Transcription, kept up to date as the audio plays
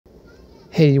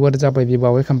Hey, what is up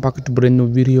everybody, welcome back to brand new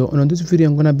video. And on this video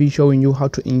I'm gonna be showing you how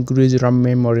to increase RAM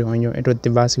memory on your Android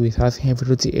device without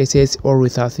having to access or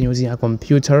without using a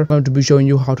computer. I'm going to be showing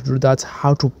you how to do that,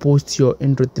 how to post your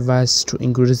Android device to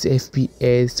increase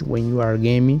FPS when you are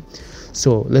gaming.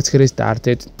 So let's get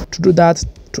started. To do that,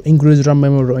 to increase RAM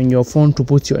memory on your phone, to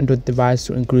post your Android device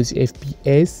to increase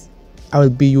FPS, I will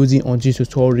be using on this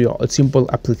tutorial a simple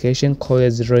application called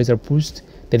as Razor Boost.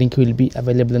 The link will be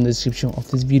available in the description of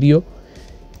this video.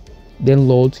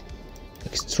 Download,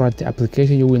 extract the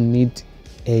application. You will need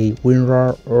a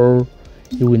WinRAR or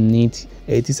you will need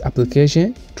this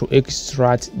application to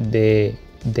extract the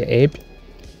app.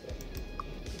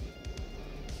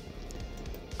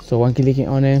 So when clicking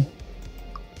on it,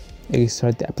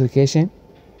 extract the application.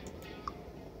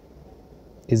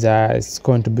 It's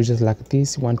going to be just like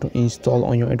this. You want to install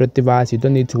on your Android device, you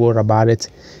don't need to worry about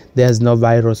it. There's no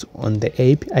virus on the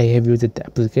app. I have used the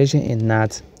application and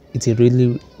not it's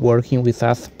really working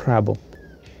without problem.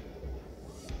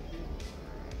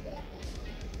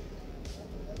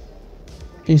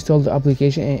 Install the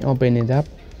application and open it up.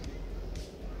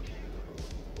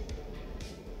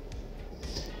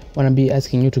 When I'll be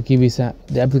asking you to give it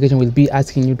the application will be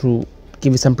asking you to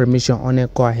give it some permission on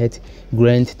it. Go ahead,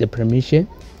 grant the permission.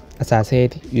 As I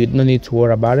said, you don't need to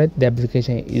worry about it. The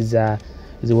application is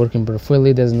working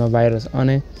perfectly. There's no virus on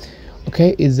it.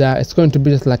 Okay, it's going to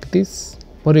be just like this.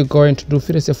 What you're going to do,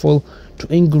 first of all,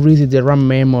 to increase the RAM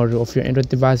memory of your Android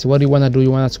device, what you want to do, you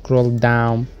want to scroll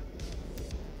down.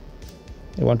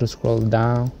 You want to scroll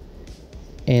down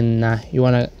and you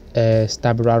want to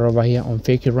stop right over here on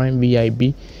fake RAM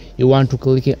VIB. You want to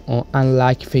click it on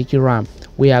unlock fake RAM.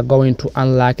 We are going to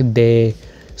unlock the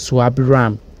swap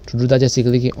RAM. To do that, just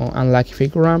click it on unlock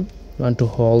fake RAM. You want to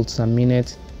hold some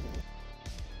minutes.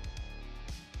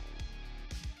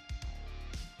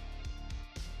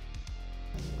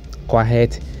 Go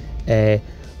ahead,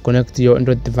 connect your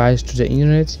Android device to the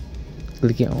internet,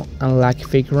 clicking on unlock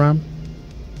fake RAM.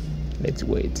 Let's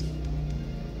wait.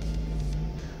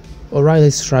 Alright,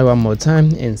 let's try one more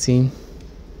time and see.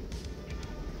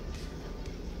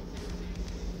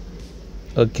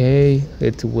 Okay,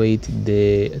 let's wait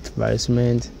the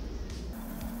advertisement.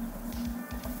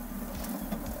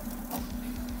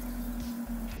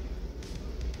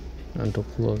 And to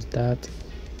close that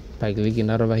by clicking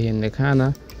right over here in the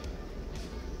corner.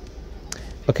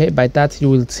 Okay, by that you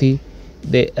will see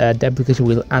the application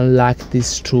will unlock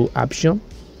these two options.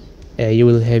 You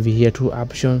will have here two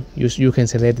options. You can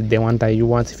select the one that you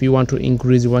want. If you want to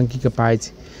increase 1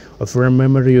 GB of RAM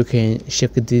memory, you can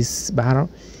check this button.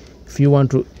 If you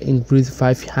want to increase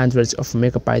 500 of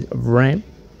megabyte of RAM,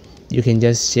 you can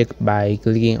just check by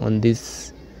clicking on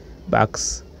this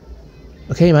box.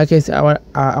 Okay, in my case, I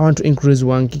want to increase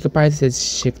 1 GB.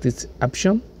 Let's check this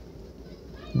option.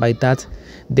 By that,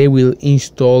 they will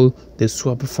install the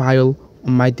swap file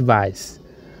on my device.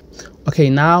 Okay,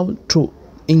 now to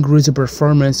increase the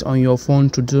performance on your phone,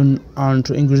 to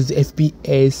increase the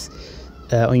FPS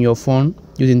on your phone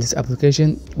using this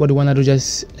application, what you want to do,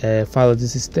 just follow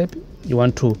this step. You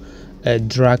want to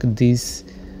drag this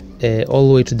all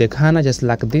the way to the corner, just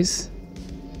like this.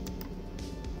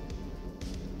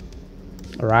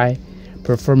 All right,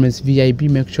 performance VIB,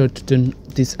 make sure to turn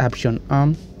this option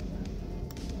on.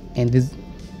 And this,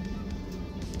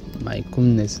 my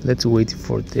goodness, let's wait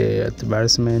for the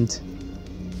advertisement.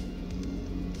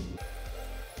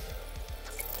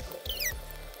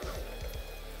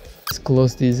 Let's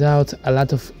close this out. A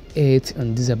lot of it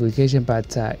on this application,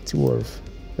 but it's worth.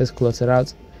 Let's close it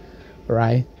out.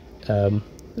 Right,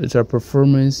 it's our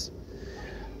performance.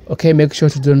 Okay, make sure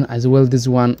to turn as well this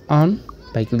one on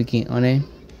by clicking on it.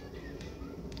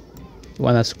 You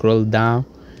wanna scroll down,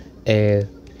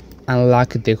 unlock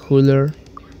the cooler,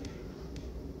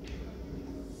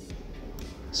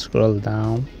 scroll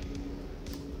down,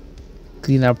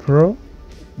 Cleaner Pro,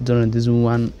 turn this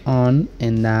one on,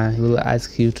 and he will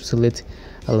ask you to select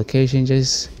a location.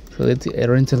 Just select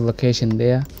a rental location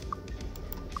there.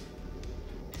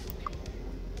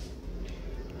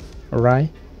 Alright,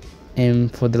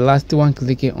 and for the last one,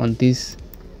 clicking on this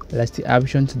last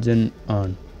option to turn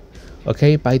on.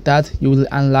 Okay, by that you will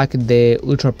unlock the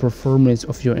ultra performance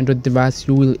of your Android device.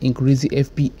 You will increase the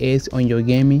FPS on your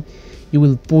gaming. You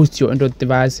will boost your Android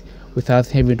device without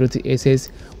having to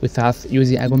access, without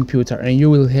using a computer, and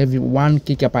you will have 1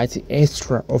 GB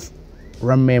extra of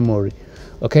RAM memory.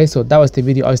 Okay, so that was the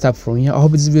video. I'll stop from here. I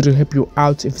hope this video helped you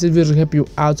out. If this video helped you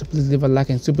out, please leave a like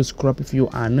and subscribe if you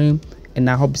are new, and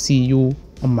I hope to see you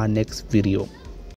on my next video.